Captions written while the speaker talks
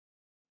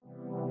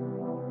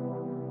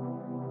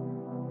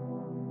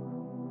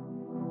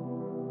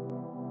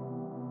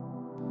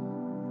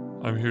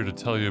I'm here to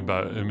tell you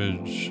about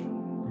image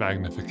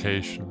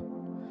magnification.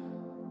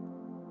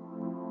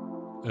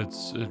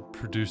 It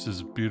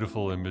produces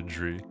beautiful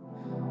imagery,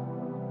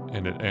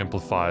 and it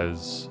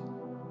amplifies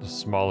the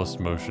smallest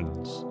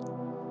motions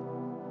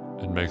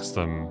and makes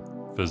them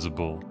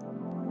visible.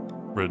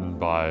 Written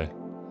by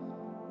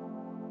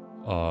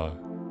a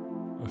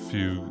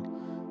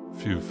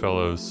few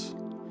fellows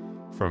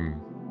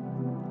from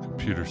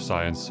Computer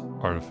Science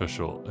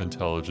Artificial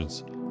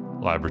Intelligence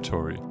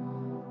Laboratory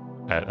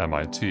at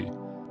MIT.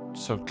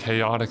 So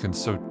chaotic and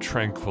so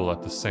tranquil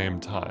at the same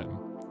time.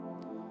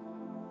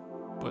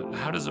 But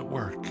how does it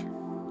work?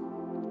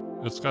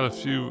 It's got a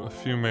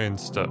few main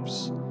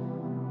steps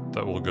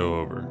that we'll go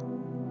over.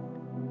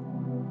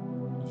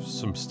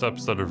 Some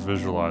steps that are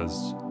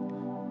visualized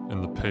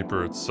in the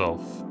paper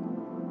itself.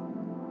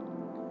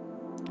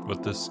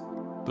 With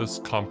this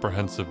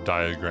comprehensive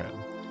diagram,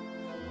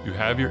 you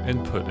have your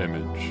input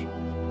image,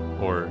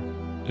 or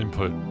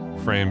input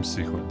frame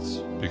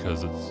sequence,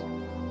 because it's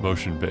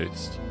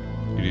motion-based.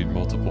 You need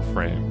multiple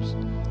frames.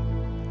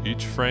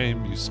 Each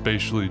frame you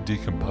spatially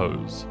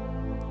decompose.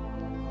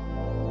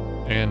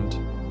 And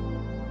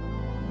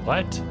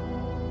what?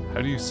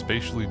 How do you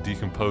spatially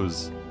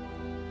decompose?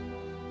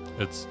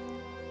 It's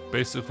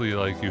basically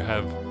like you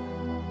have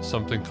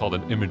something called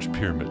an image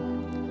pyramid.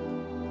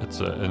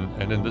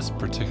 And in this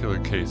particular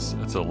case,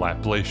 it's a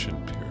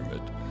Laplacian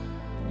pyramid.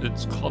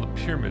 It's called a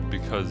pyramid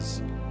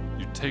because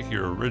you take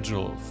your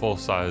original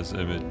full-size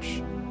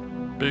image,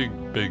 big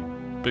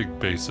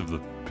base of the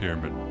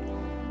pyramid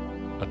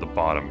at the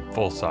bottom,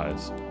 full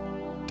size,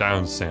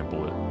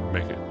 downsample it,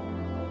 make it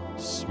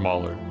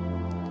smaller,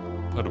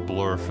 put a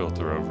blur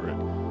filter over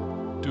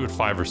it, do it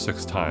 5 or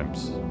 6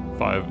 times.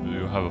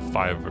 You have a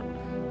 5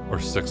 or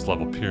 6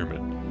 level pyramid.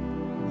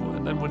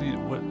 And then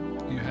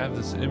you have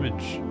this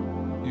image,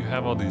 you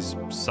have all these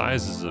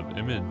sizes of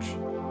image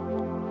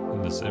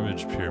in this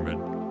image pyramid.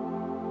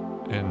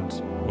 And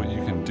what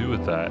you can do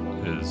with that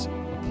is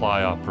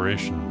apply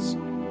operations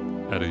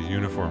at a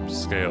uniform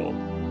scale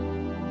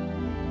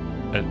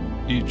at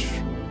each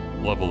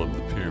level of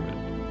the pyramid.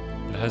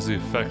 It has the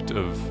effect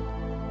of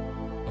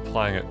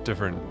applying at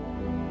different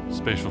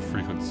spatial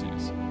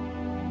frequencies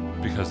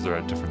because they're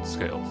at different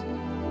scales.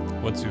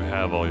 Once you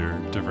have all your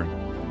different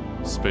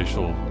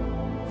spatial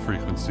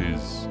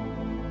frequencies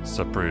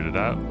separated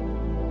out,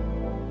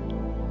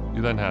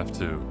 you then have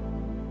to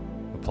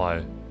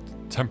apply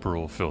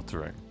temporal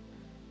filtering,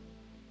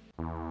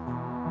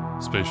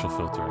 spatial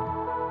filtering,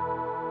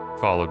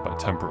 followed by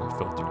temporal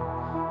filtering.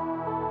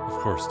 Of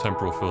course,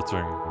 temporal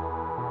filtering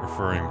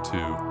referring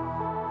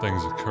to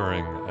things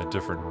occurring at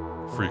different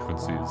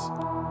frequencies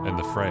in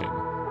the frame,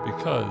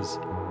 because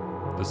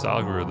this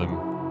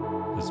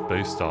algorithm is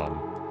based on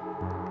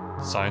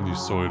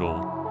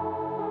sinusoidal,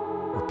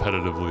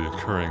 repetitively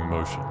occurring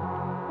motion.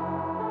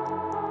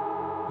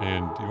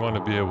 And you want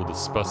to be able to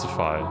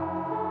specify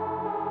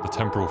the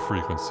temporal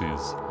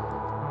frequencies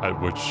at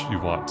which you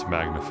want to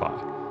magnify.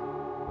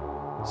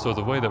 So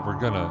the way that we're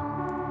gonna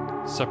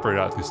separate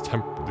out these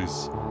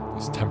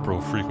temporal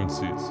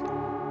frequencies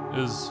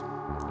is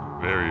a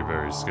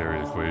very scary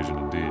equation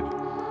indeed.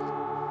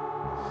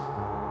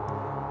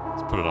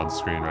 Let's put it on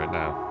screen right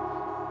now.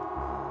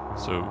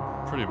 So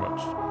pretty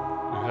much,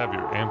 you have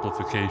your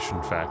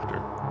amplification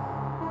factor,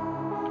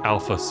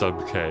 alpha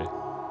sub k,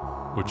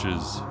 which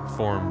is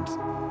formed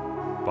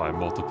by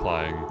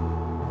multiplying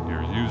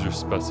your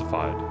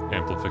user-specified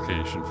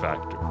amplification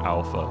factor,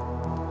 alpha,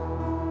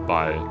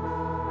 by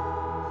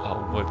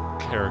what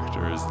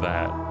character is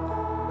that?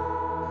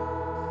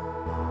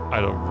 I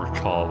don't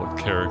recall what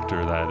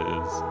character that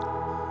is.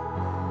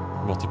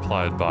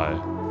 Multiplied by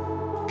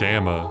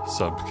gamma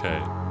sub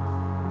k,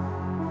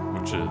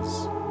 which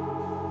is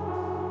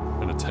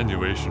an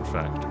attenuation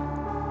factor.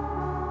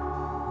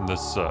 And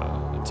this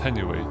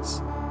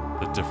attenuates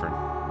the different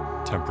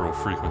temporal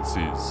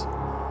frequencies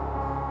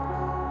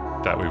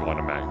that we want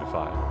to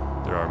magnify.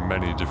 There are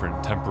many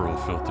different temporal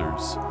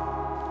filters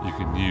you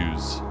can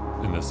use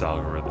in this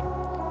algorithm.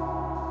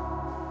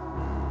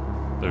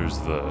 There's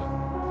the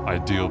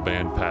ideal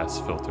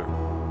bandpass filter,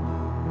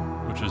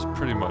 which is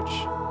pretty much,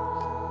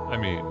 I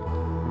mean,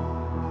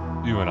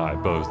 you and I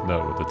both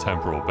know what the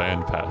temporal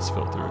bandpass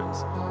filter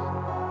is.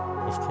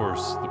 Of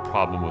course, the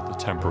problem with the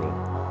temporal,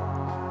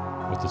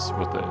 the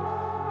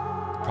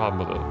problem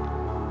with a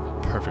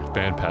perfect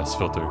bandpass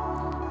filter,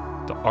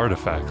 the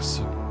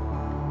artifacts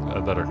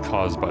that are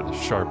caused by the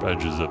sharp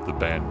edges of the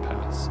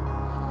bandpass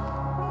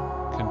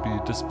can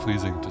be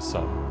displeasing to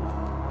some,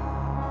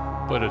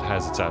 but it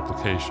has its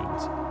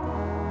applications.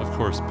 Of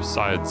course,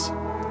 besides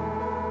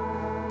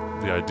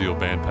the ideal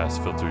bandpass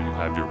filter, you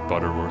have your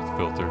Butterworth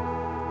filter,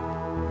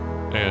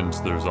 and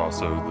there's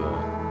also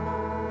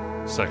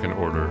the second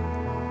order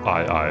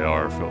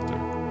IIR filter.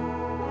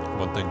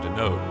 One thing to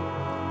note,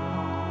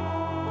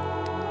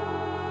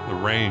 the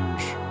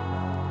range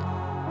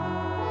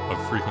of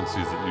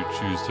frequencies that you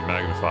choose to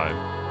magnify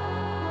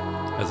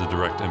has a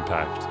direct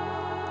impact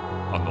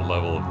on the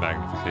level of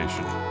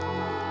magnification.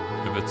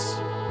 If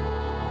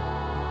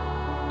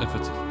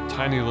it's a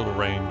tiny little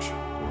range,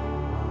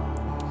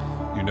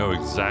 you you know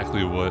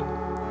exactly what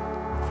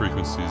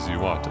frequencies you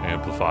want to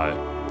amplify,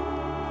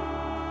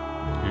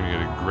 you're going to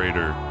get a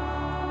greater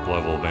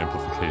level of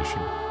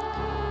amplification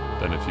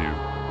than if you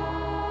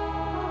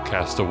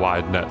cast a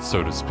wide net,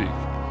 so to speak,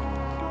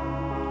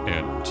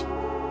 and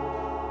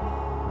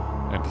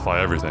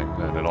amplify everything,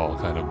 and it all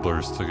kind of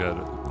blurs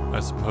together. I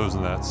suppose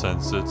in that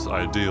sense it's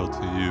ideal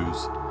to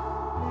use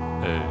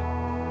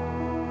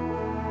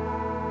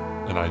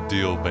an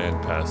ideal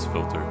bandpass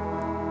filter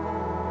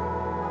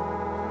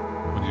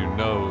when you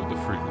know the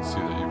frequency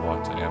that you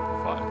want to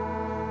amplify.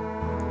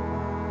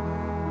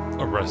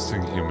 A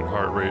resting human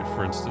heart rate,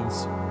 for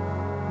instance,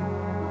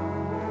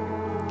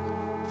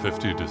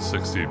 50 to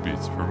 60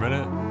 beats per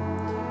minute,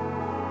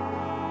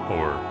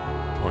 or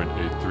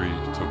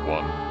 0.83 to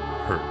 1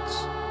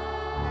 hertz.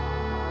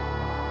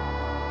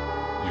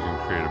 You can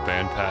create a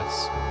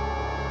bandpass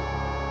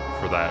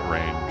for that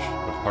range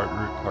of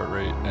heart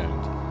rate,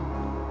 and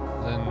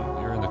then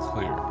you're in the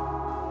clear.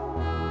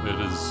 It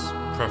is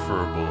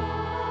preferable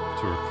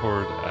to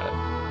record at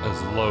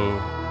as low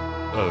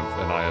of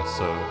an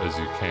ISO as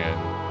you can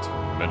to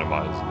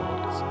minimize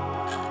noise.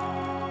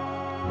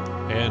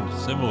 And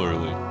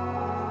similarly,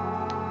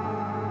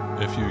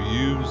 if you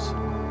use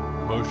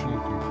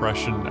motion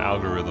compression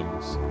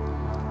algorithms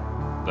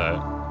that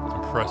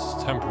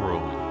compress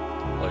temporally,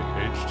 like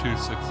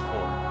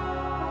H.264,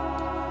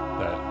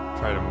 that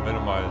try to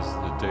minimize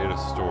the data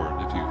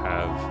stored. If you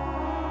have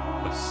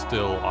a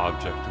still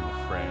object in the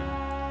frame,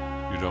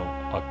 you don't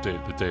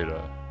update the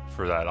data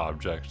for that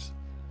object.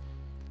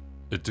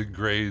 It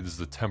degrades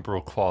the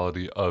temporal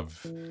quality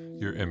of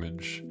your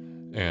image,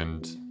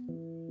 and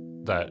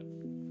that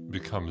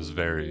becomes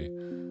very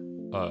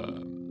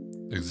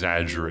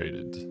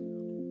exaggerated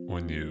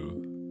when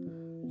you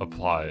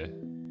apply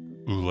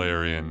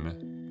Eulerian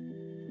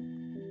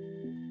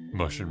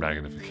motion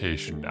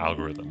magnification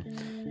algorithm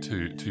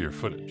to your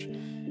footage.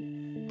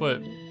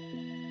 But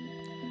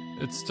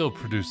it still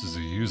produces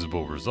a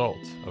usable result,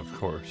 of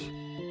course.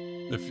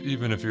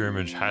 Even if your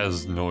image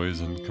has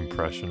noise and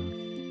compression,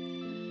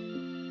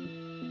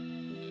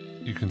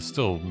 you can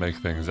still make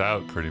things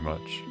out pretty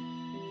much.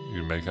 You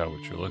can make out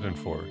what you're looking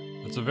for.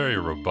 It's a very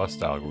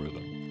robust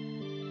algorithm.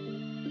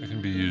 It can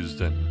be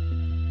used in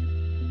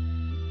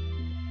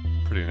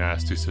pretty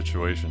nasty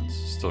situations,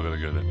 still get a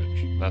good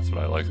image. That's what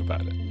I like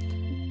about it.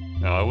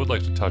 Now, I would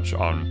like to touch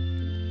on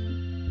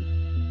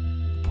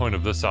the point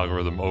of this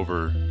algorithm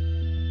over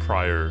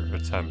prior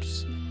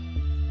attempts.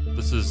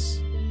 This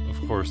is, of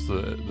course,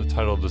 the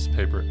title of this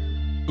paper,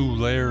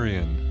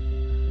 Eulerian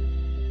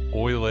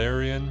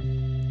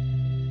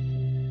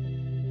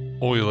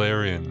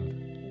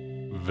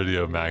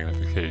video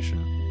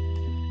magnification.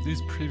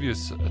 These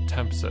previous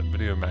attempts at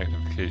video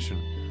magnification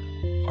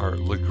are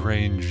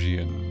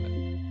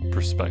Lagrangian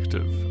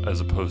perspective as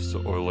opposed to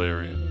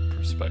Eulerian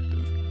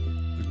perspective.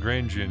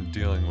 Lagrangian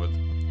dealing with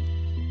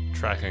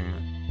tracking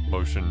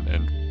motion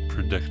and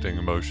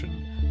predicting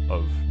motion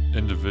of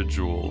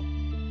individual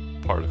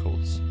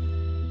particles.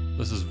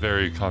 This is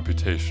very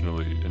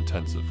computationally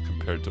intensive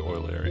compared to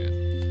Eulerian.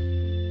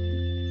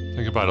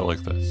 Think about it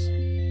like this.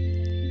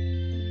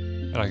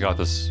 And I got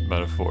this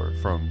metaphor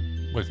from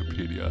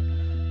Wikipedia,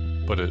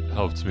 but it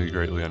helped me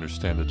greatly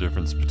understand the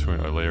difference between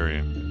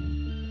Eulerian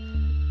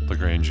and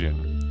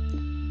Lagrangian.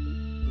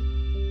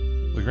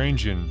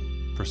 Lagrangian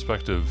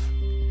perspective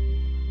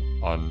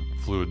on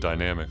fluid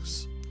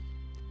dynamics.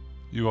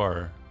 You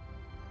are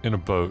in a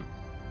boat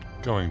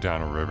going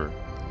down a river,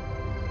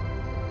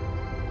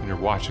 and you're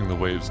watching the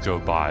waves go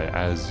by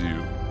as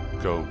you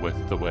go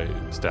with the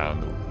waves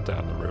down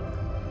the river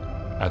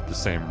at the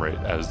same rate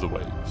as the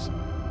waves.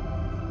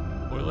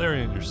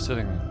 Eulerian, you're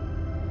sitting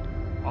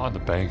on the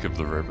bank of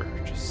the river,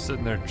 just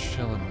sitting there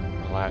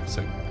chilling,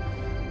 relaxing,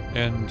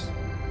 and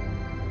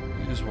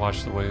you just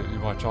watch you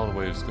watch all the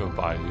waves go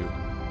by you.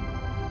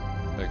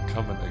 They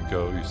come and they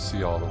go, you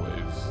see all the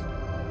waves.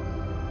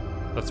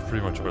 That's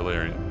pretty much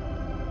Eulerian.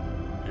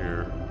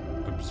 You're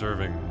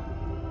observing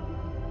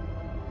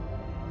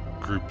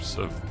groups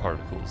of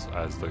particles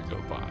as they go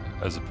by,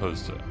 as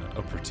opposed to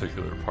a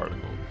particular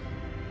particle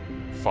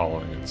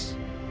following its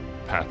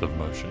path of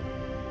motion.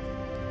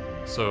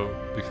 So,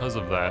 because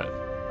of that,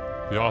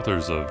 the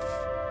authors of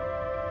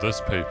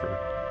this paper,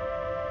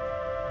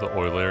 the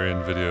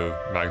Eulerian video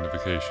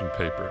magnification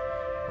paper,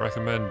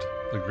 recommend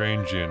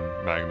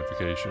Lagrangian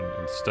magnification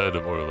instead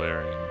of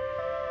Eulerian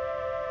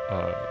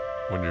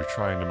when you're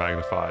trying to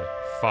magnify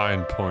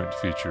fine point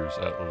features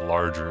at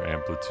larger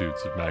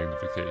amplitudes of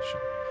magnification.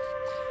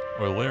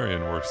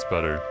 Eulerian works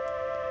better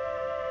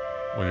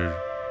when you're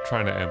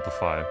trying to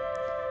amplify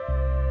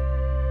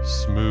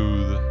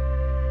smooth,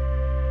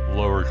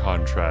 lower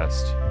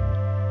contrast,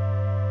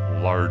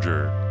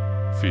 larger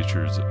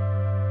features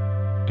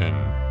in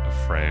a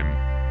frame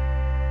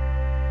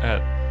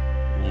at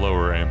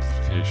lower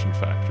amplification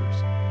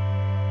factors.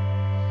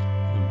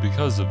 And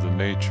because of the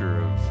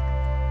nature of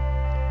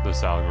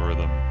this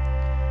algorithm,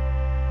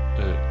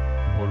 it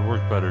would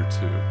work better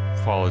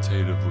to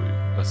qualitatively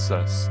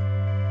assess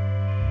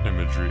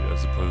imagery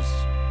as opposed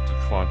to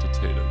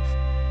quantitative.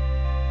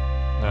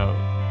 Now,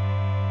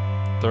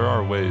 there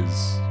are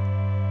ways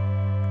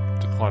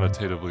to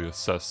quantitatively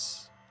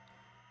assess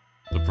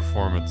the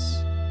performance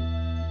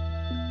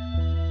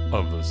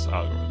of this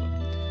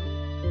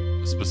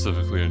algorithm,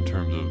 specifically in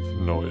terms of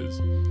noise,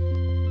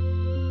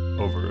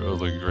 over a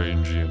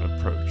Lagrangian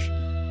approach,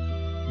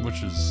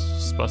 which is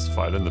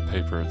specified in the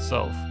paper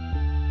itself.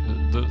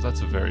 Those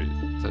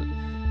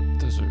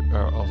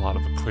are a lot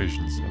of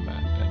equations in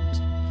that,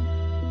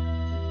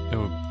 and it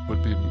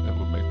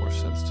would make more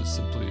sense to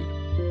simply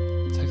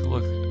take a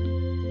look.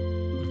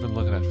 We've been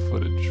looking at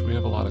footage. We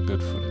have a lot of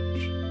good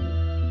footage.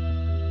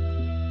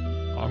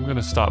 I'm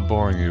gonna stop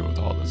boring you with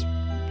all this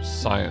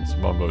science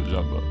mumbo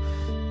jumbo,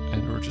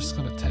 and we're just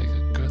gonna take a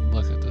good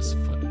look at this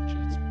footage.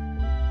 It's